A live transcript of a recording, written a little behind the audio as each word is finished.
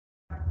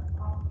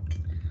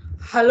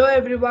Hello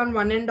everyone,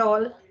 one and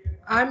all.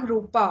 I'm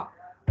Rupa.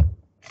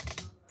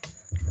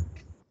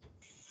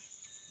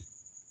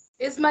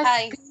 Is my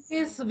Hi.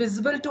 screen is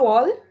visible to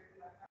all?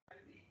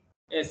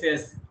 Yes.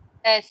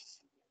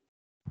 Yes.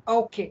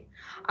 Okay.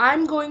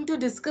 I'm going to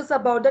discuss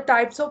about the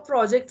types of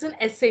projects in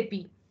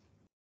SAP.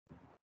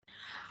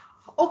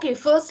 Okay,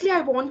 firstly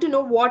I want to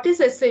know what is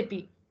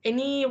SAP.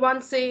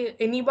 Anyone?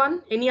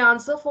 Any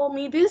answer for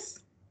me this?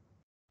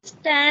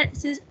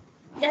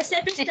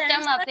 SAP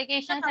System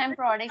applications and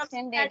products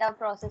in data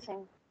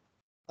processing.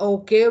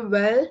 Okay,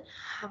 well,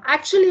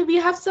 actually we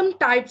have some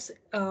types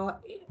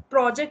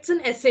projects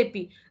in SAP.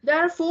 There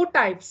are 4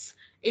 types: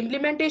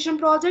 implementation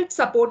project,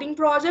 supporting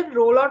project,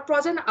 rollout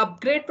project, and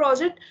upgrade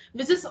project,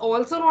 which is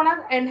also known as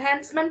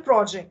enhancement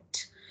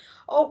project.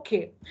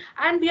 Okay,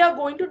 and we are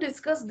going to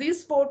discuss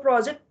these 4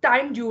 project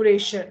time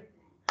duration.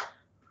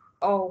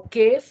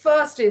 Okay,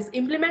 first is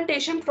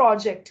implementation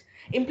project.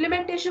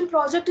 Implementation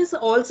project is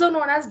also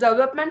known as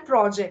development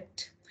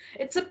project.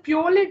 It's a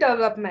purely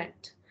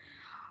development.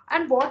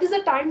 And what is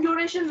the time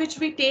duration which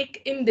we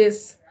take in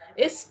this?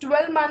 Is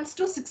 12 months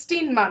to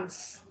 16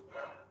 months.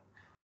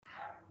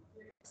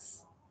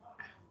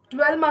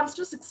 12 months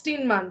to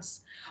 16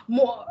 months.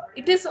 More,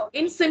 it is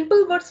in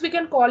simple words we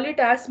can call it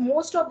as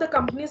most of the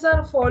companies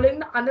are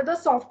following another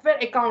software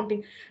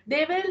accounting.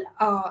 They will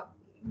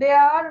they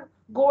are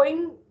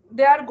going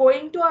they are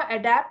going to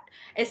adapt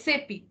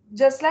SAP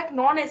just like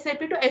non-SAP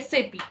to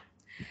SAP.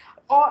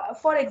 Or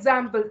for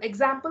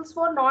examples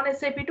for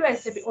non-SAP to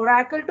SAP,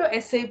 Oracle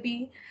to SAP,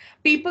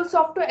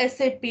 PeopleSoft to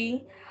SAP,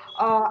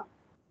 uh,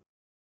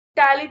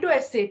 Tally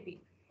to SAP.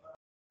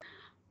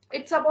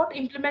 It's about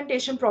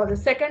implementation project.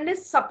 Second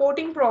is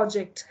supporting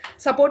project.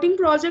 Supporting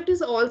project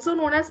is also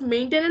known as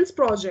maintenance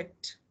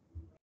project.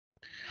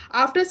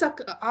 After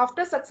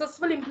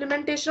successful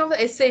implementation of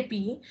SAP,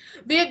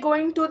 we are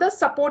going to the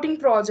supporting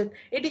project.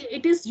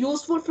 It is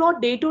useful for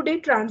day-to-day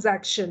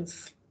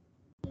transactions.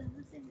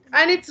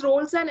 And its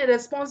roles and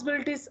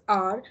responsibilities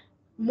are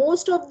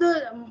most of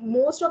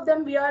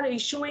them we are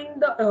issuing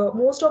the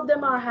most of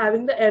them are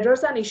having the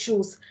errors and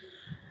issues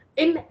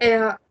in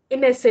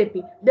SAP.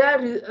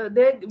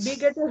 We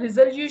get a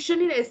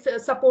resolution in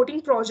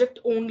supporting project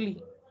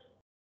only,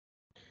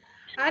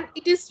 and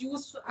it is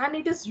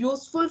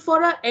useful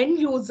for an end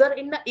user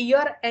in the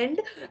year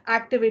end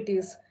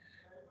activities.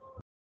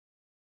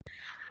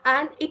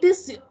 And it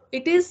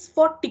is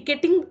for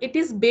ticketing. It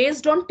is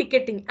based on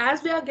ticketing.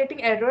 As we are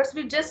getting errors,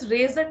 we just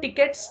raise the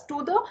tickets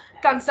to the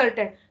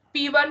consultant,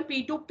 P1,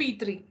 P2,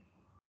 P3.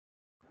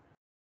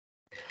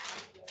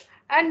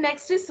 And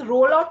next is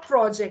rollout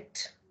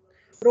project.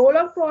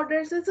 Rollout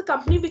project is a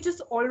company which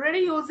is already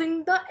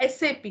using the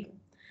SAP.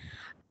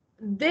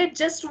 They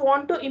just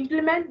want to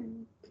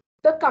implement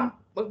the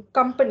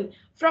company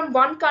from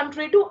one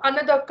country to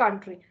another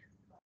country.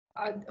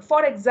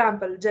 For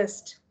example,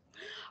 just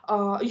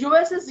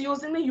US is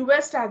using the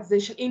US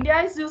taxation,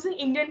 India is using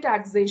Indian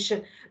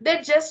taxation.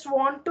 They just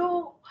want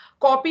to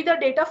copy the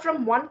data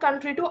from one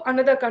country to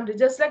another country,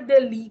 just like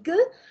their legal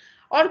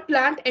or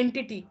plant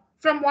entity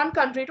from one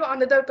country to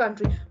another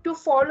country. To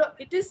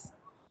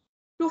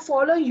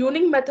follow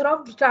unique method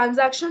of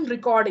transaction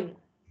recording.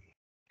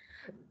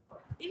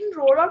 In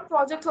rollout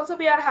projects also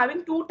we are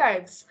having 2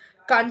 types: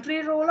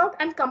 country rollout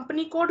and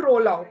company code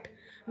rollout.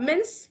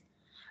 Means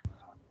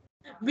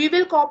we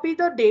will copy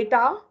the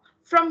data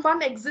from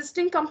one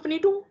existing company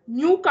to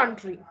new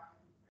country.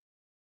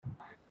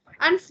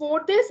 And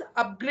fourth is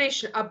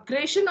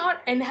upgradation or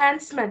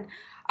enhancement.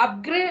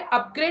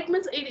 Upgrade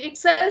means it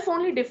itself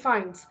only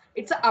defines,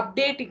 it's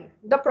updating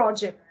the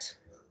project.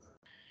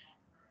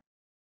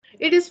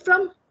 It is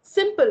from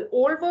simple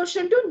old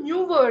version to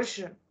new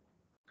version.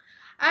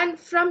 And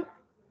from,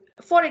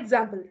 for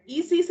example,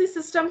 ECC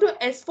system to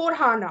S4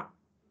 HANA.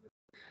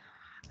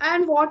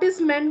 And what is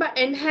meant by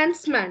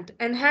enhancement?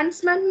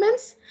 Enhancement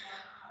means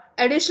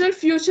additional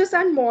features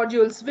and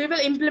modules we will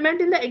implement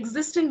in the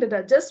existing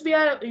data. Just we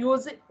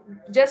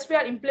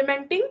are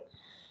implementing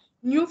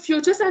new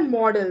features and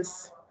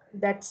models.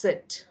 That's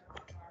it.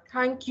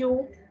 Thank you.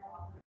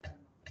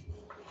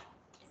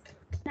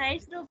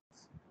 Nice,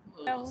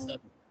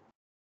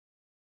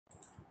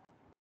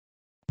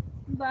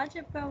 బాగా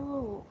చెప్పావు.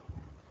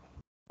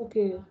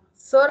 Okay,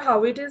 sir, how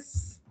it is?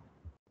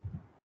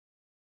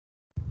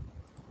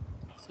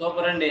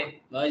 Super అండి,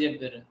 బాగా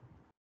చెప్పారు.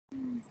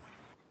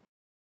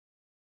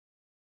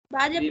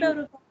 బాగా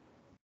చెప్పారు.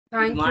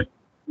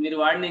 మీరు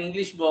వాడిన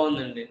English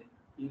బాగుందండి.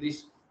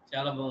 ఇంగ్లీష్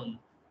చాలా బాగుంది.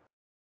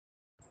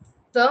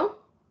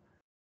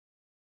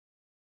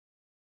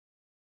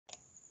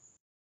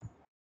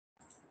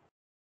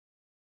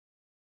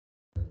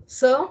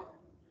 Sir,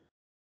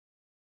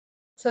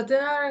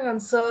 Satyanarayan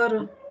sir.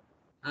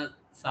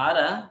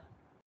 సారా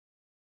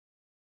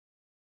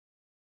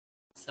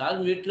సార్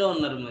మ్యూట్ లో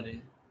ఉన్నారు మరి.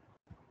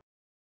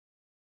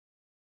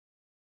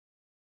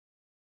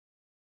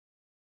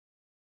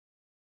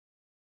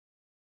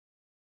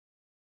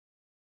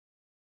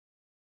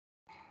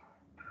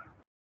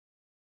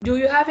 Do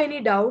you have any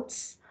doubts?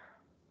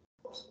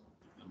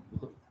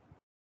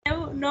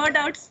 No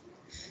doubts.